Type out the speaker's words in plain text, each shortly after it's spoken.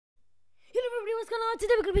on,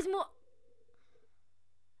 today we're gonna play some more.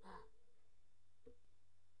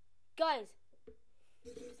 Guys,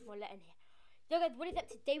 there's more let in here. Yo guys, what is up?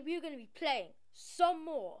 Today we're gonna be playing some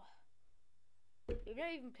more. We've never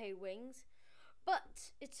even played Wings,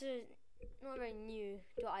 but it's a not very new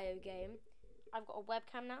 .io game. I've got a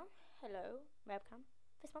webcam now. Hello, webcam.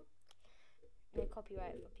 This one. No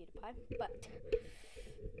copyright for PewDiePie, but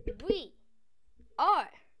we are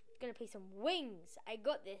gonna play some Wings. I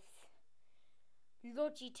got this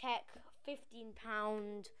Logitech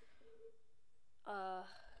 £15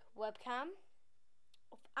 webcam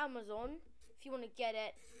off Amazon. If you want to get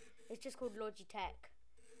it, it's just called Logitech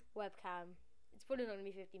webcam. It's probably not gonna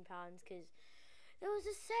be £15 because there was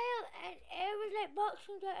a sale and it was like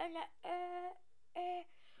Boxing Day and like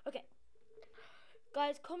okay,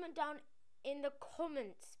 guys, comment down in the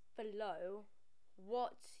comments below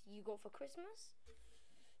what you got for Christmas.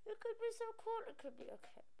 It could be so cool, it could be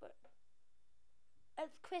okay, but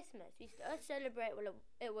it's Christmas. We celebrate. Well,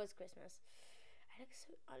 it was Christmas. I look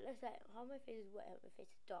so. I look like how my face is wet. My face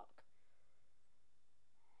is dark.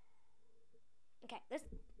 Okay,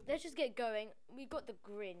 let's just get going. We got the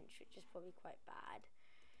Grinch, which is probably quite bad,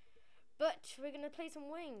 but we're gonna play some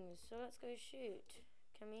Wings. So let's go shoot.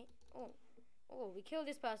 Can we? Oh, we killed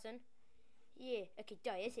this person. Yeah. Okay,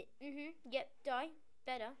 die. Is it? Yep. Die.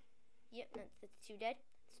 Better. Yep. That's 2 dead.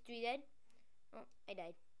 That's 3 dead. Oh, I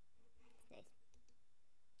died. Nice.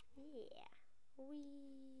 Yeah.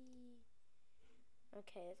 Wee.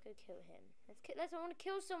 Okay, let's go kill him. I want to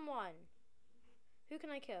kill someone. Who can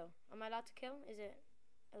I kill? Am I allowed to kill? Is it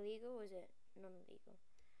illegal or is it non-illegal?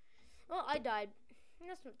 Oh, I died.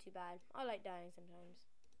 That's not too bad. I like dying sometimes.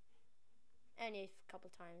 Only a couple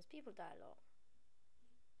times. People die a lot.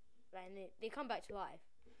 Like, and they come back to life.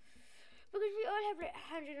 Because we all have like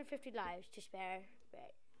 150 lives to spare.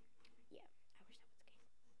 But yeah, I wish that was the case.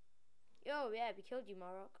 Yo, yeah, we killed you,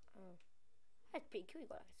 Marok. Oh, that's pretty cool. You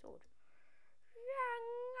got like a sword.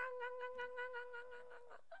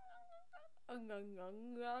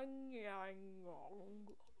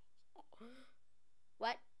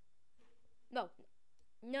 What?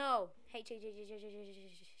 No. Hey.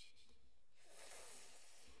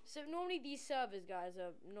 So normally these servers, guys,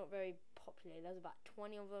 are not very popular. There's about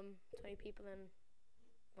 20 of them, 20 people in.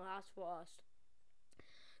 Well, that's for us.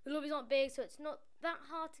 The lobbies aren't big, so it's not that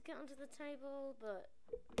hard to get onto the table, but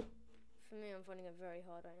for me, I'm finding it very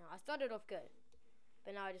hard right now. I started off good,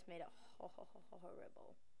 but now I just made it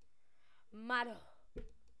horrible. Maro.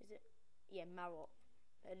 Is it? Yeah, Maro.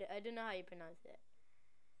 I don't know how you pronounce it.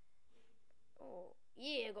 Oh,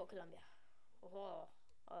 yeah, I got Colombia. Oh,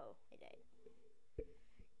 I died.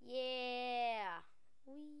 Yeah.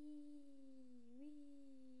 Wee.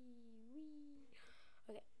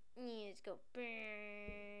 Okay, yeah, let's go.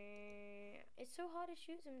 It's so hard to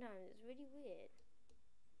shoot sometimes. It's really weird.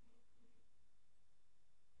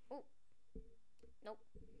 Oh. Nope.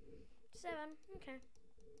 7. Okay.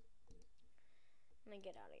 I'm gonna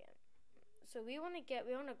get out again. So we want to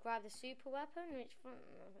grab the super weapon. Which one?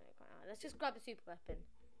 Let's just grab the super weapon.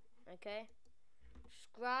 Okay.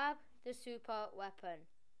 Just grab the super weapon.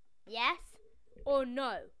 Yes or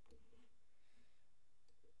no?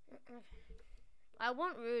 I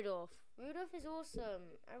want Rudolph. Rudolph is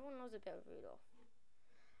awesome. Everyone loves a bit of Rudolph.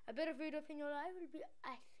 A bit of Rudolph in your life would be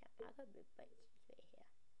awesome. I got a bit butt cheek right here.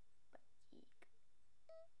 Butt cheek.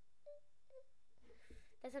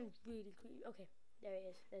 That sounds really creepy. Okay, there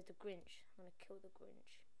he is. There's the Grinch. I'm gonna kill the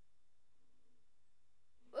Grinch.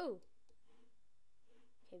 Ooh.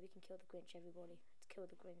 Okay, we can kill the Grinch, everybody. Let's kill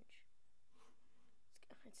the Grinch.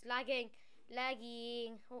 It's lagging.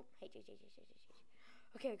 Oh, hey.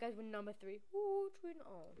 Okay, guys, we're number 3. Ooh, twin.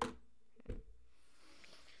 Oh.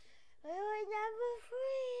 We're number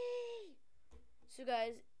 3. So,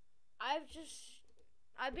 guys,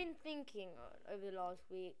 I've been thinking over the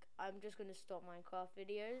last week, I'm just going to stop Minecraft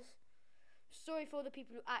videos. Sorry for the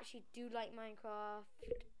people who actually do like Minecraft.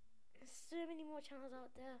 There's so many more channels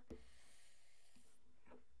out there.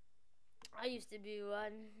 I used to be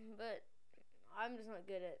one, but I'm just not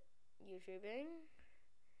good at YouTubing.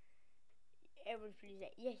 Everyone's pretty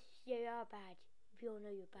like, yes, you are bad. We all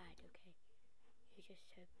know you're bad, okay? You're just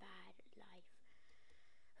so bad at life.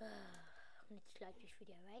 I'm going to dislike this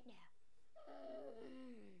video right now.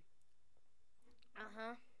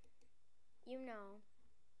 You know.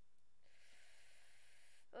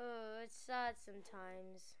 Oh, it's sad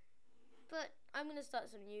sometimes. But I'm going to start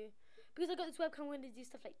some new. Because I got this webcam, I'm going to do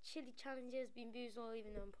stuff like chili challenges, Bean Boozle,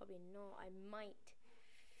 even though I'm probably not. I might.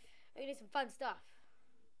 I'm going to do some fun stuff.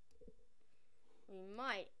 We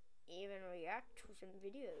might even react to some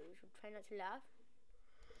videos. We'll try not to laugh.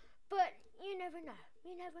 But you never know.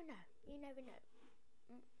 You never know. You never know.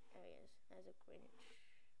 There he is. There's a Grinch.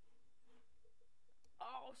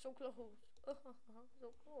 Oh, so close. So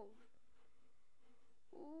close.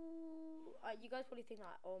 Ooh. You guys probably think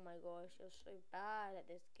like, oh my gosh, you're so bad at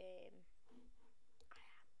this game.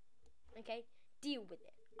 Okay, deal with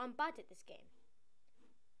it. I'm bad at this game.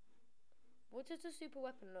 What does a super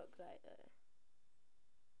weapon look like though?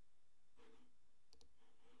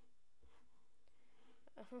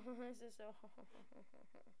 This is so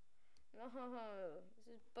no,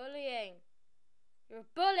 this is bullying. You're a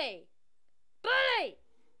bully. Bully!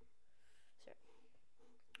 Sorry.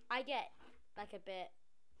 I get like a bit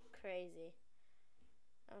crazy.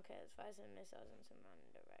 Okay, let's fire some missiles in some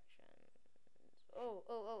random directions. Oh.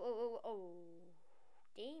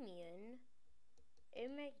 Damien. Oh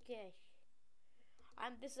my gosh.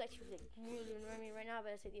 This is actually like really annoying me right now,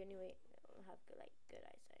 but I say the only way I'll have good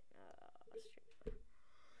eyesight. That's true.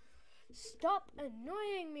 Stop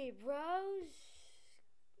annoying me, bros.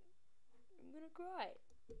 I'm gonna cry.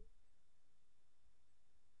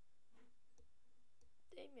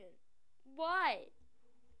 Damien. Why?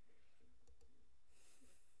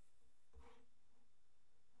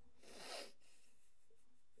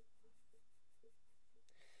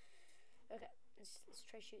 Okay, let's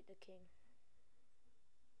try shoot the king.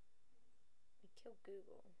 We killed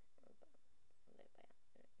Google.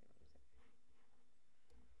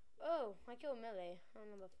 Oh, I killed Millie.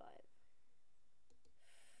 I'm number 5.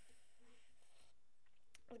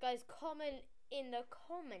 Guys, comment in the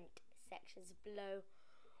comment sections below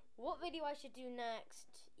what video I should do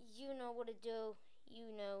next. You know what to do.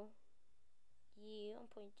 You know. I'm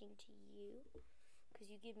pointing to you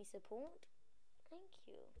because you give me support. Thank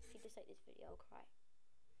you. If you dislike this video, I'll cry.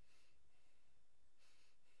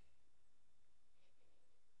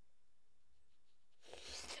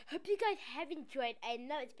 Hope you guys have enjoyed. I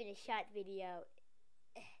know it's been a short video.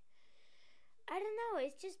 I don't know.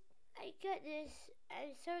 It's just I got this.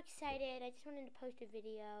 I'm so excited. I just wanted to post a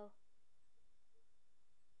video.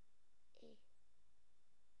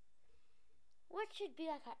 What should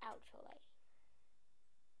be like our outro like?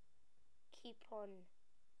 Keep on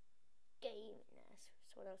gaming.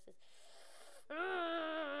 Someone else says,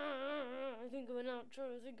 think of an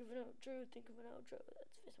outro. Think of an outro. Think of an outro.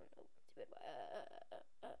 That's the first one.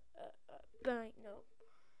 Oh, it's a bit.